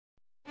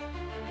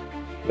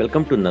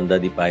Welcome to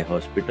Nandadip Eye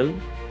Hospital.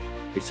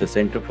 It's a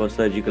center for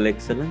surgical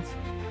excellence,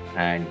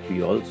 and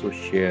we also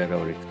share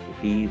our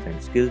expertise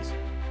and skills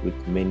with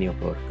many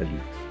of our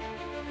colleagues.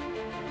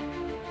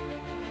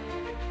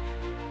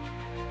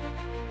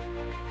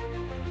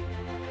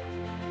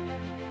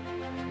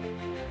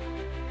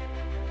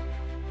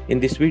 In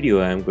this video,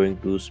 I am going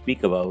to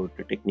speak about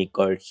a technique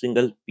called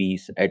single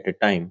piece at a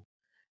time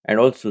and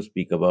also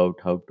speak about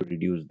how to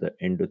reduce the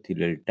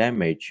endothelial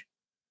damage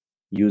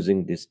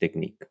using this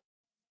technique.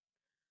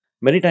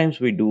 Many times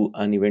we do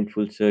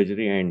uneventful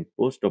surgery and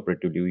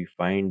post-operatively we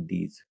find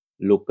these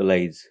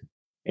localized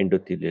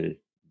endothelial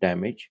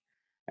damage,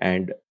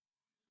 and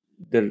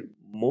the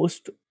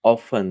most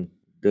often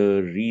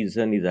the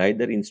reason is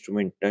either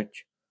instrument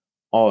touch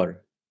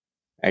or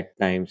at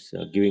times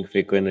giving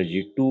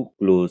phacoenergy too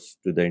close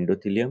to the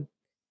endothelium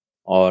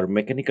or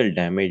mechanical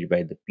damage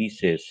by the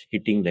pieces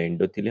hitting the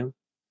endothelium,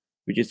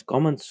 which is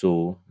common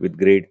so with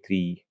grade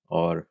 3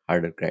 or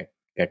harder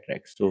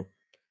cataracts. So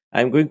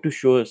I'm going to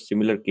show a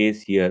similar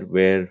case here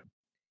where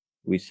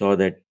we saw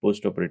that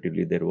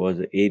postoperatively there was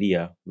an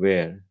area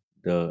where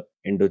the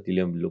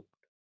endothelium looked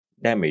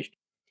damaged.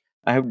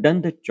 I have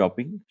done the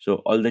chopping,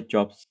 so all the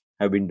chops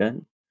have been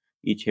done.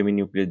 Each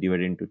heminucleus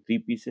divided into three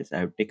pieces. I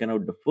have taken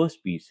out the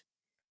first piece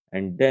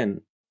and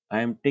then I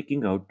am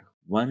taking out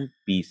one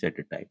piece at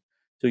a time.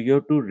 So you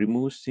have to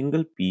remove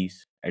single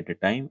piece at a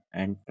time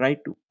and try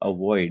to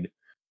avoid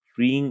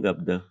freeing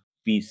up the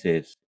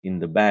pieces in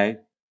the bag.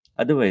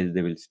 Otherwise,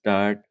 they will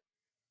start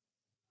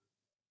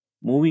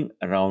moving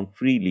around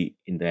freely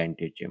in the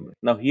antechamber.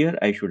 Now here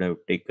I should have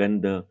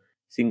taken the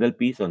single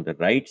piece on the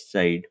right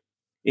side.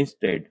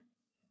 Instead,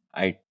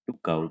 I took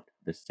out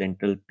the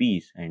central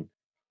piece and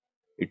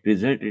it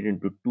resulted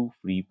into two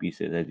free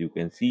pieces as you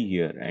can see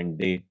here, and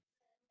they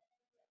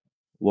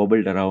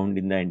wobbled around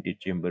in the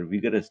antechamber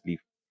vigorously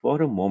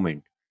for a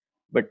moment.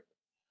 But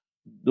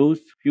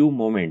those few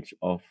moments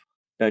of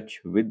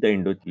touch with the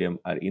endothelium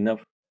are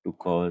enough to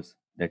cause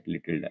that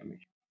little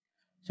damage.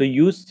 So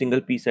use single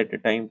piece at a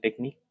time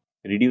technique.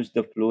 Reduce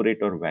the flow rate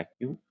or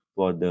vacuum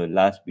for the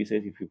last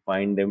pieces if you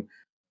find them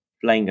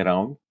flying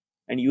around,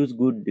 and use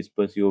good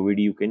dispersive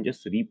OVD. You can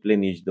just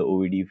replenish the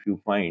OVD if you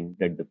find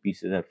that the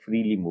pieces are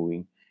freely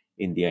moving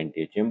in the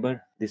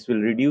antechamber. This will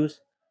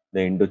reduce the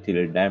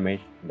endothelial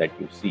damage that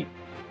you see.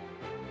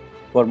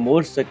 For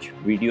more such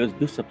videos,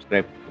 do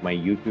subscribe to my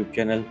YouTube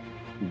channel.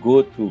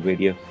 Go through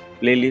various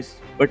playlists,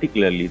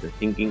 particularly the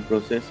thinking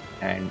process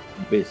and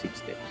basic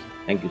steps.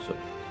 Thank you so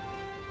much.